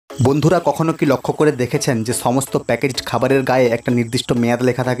বন্ধুরা কখনো কি লক্ষ্য করে দেখেছেন যে সমস্ত প্যাকেজড খাবারের গায়ে একটা নির্দিষ্ট মেয়াদ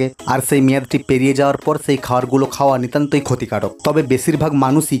লেখা থাকে আর সেই মেয়াদটি পেরিয়ে যাওয়ার পর সেই খাবারগুলো খাওয়া নিতান্তই ক্ষতিকারক। তবে বেশিরভাগ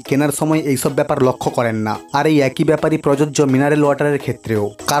মানুষই কেনার সময় এইসব ব্যাপার লক্ষ্য করেন না। আর এই একই ব্যাপারই প্রযোজ্য মিনারেল ওয়াটারের ক্ষেত্রেও।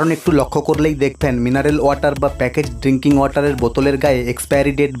 কারণ একটু লক্ষ্য করলেই দেখবেন মিনারেল ওয়াটার বা প্যাকেজ ড্রিঙ্কিং ওয়াটারের বোতলের গায়ে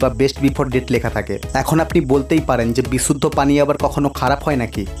এক্সপায়ারি ডেট বা বেস্ট বিফোর ডেট লেখা থাকে। এখন আপনি বলতেই পারেন যে বিশুদ্ধ পানি আবার কখনো খারাপ হয়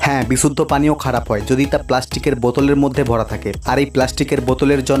নাকি? হ্যাঁ, বিশুদ্ধ পানিও খারাপ হয় যদি তা প্লাস্টিকের বোতলের মধ্যে ভরা থাকে। আর এই প্লাস্টিকের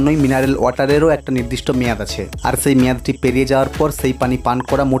বোতলের জন্যই মিনারেল ওয়াটারেরও একটা নির্দিষ্ট মেয়াদ আছে। আর সেই মেয়াদটি পেরিয়ে যাওয়ার পর সেই পানি পান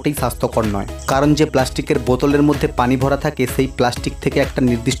করা মোটেই স্বাস্থ্যকর নয়। কারণ যে প্লাস্টিকের বোতলের মধ্যে পানি ভরা থাকে সেই প্লাস্টিক থেকে একটা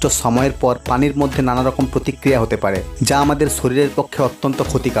নির্দিষ্ট সময়ের পর পানির মধ্যে নানা রকম প্রতিক্রিয়া হতে পারে, যা আমাদের শরীরের পক্ষে অত্যন্ত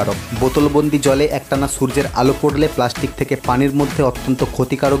ক্ষতিকারক। বোতলবন্দি জলে একটানা সূর্যের আলো পড়লে প্লাস্টিক থেকে পানির মধ্যে অত্যন্ত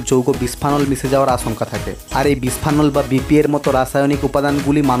ক্ষতিকারক যৌগ বিসফেনল মিশে যাওয়ার আশঙ্কা থাকে। আর এই বিসফেনল বা বিপি এর মতো রাসায়নিক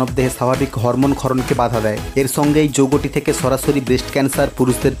উপাদানগুলি মানবদেহে স্বাভাবিক হরমোন ক্ষরণকে বাধা দেয়। এর সঙ্গে এই যৌগটি থেকে সরাসরি ব্রেস্ট ক্যান্সার,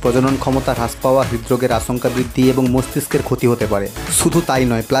 পুরুষদের প্রজনন ক্ষমতা হ্রাস পাওয়া, হৃদরোগের আশঙ্কা বৃদ্ধি এবং মস্তিষ্কের ক্ষতি হতে পারে। শুধু তাই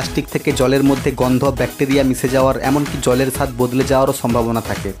নয়, প্লাস্টিক থেকে জলের মধ্যে গন্ধ, ব্যাকটেরিয়া মিশে যাওয়ার, এমনকি জলের স্বাদ বদলে যাওয়ারও সম্ভাবনা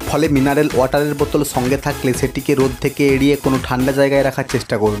থাকে। ফলে মিনারেল ওয়াটারের বোতল সঙ্গে থাকলে সেটিকে রোদ থেকে এড়িয়ে কোনো ঠান্ডা জায়গায় রাখার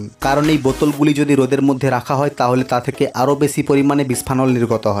চেষ্টা করুন। কারণ এই বোতলগুলি যদি রোদের মধ্যে রাখা হয় তাহলে তা থেকে আরও বেশি পরিমাণে বিসফেনল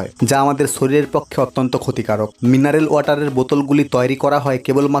নির্গত হয়, যা আমাদের শরীরের পক্ষে অত্যন্ত ক্ষতিকারক। মিনারেল ওয়াটারের বোতলগুলি তৈরি করা হয়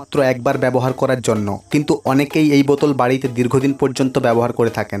কেবলমাত্র একবার ব্যবহার করার জন্য, কিন্তু অনেকেই এই বোতল বাড়িতে দীর্ঘদিন পর্যন্ত ব্যবহার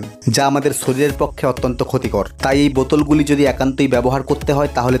করে থাকেন, যা আমাদের শরীরের পক্ষে অত্যন্ত ক্ষতিকর। তাই এই বোতলগুলি যদি একান্তই ব্যবহার করতে হয়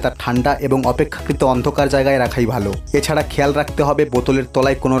তাহলে তা ঠান্ডা এবং অপেক্ষাকৃত অন্ধকার জায়গায় রাখাই ভালো। এছাড়া খেয়াল রাখতে হবে বোতলের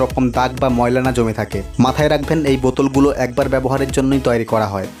তলায় কোনো রকম দাগ বা ময়লা না জমে থাকে। মাথায় রাখবেন এই বোতলগুলো একবার ব্যবহারের জন্যই তৈরি করা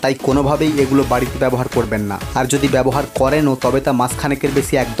হয়, তাই কোনোভাবেই এগুলো বাড়িতে ব্যবহার করবেন না। আর যদি ব্যবহার করেনও তবে তা মাসখানেকের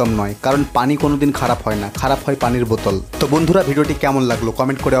বেশি একদম নয়, কারণ পানি কোনোদিন খারাপ হয় না, খারাপ হয় পানির বোতল। তো বন্ধুরা, ভিডিওটি কেমন লাগলো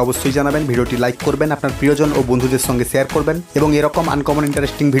কমেন্ট করে অবশ্যই জানাবেন। ভিডিওটি লাইক করবেন, আপনার প্রিয়জন ও বন্ধুদের সঙ্গে শেয়ার করবেন এবং এরকম আনকমন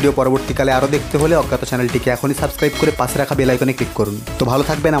ইন্টারেস্টিং ভিডিও পরবর্তীকালে আরও দেখতে হলে অজ্ঞাত চ্যানেলটিকে এখনই সাবস্ক্রাইব করে পাশে রাখা বেল আইকনে ক্লিক করুন। তো ভালো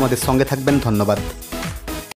থাকবেন, আমাদের সঙ্গে থাকবেন। ধন্যবাদ।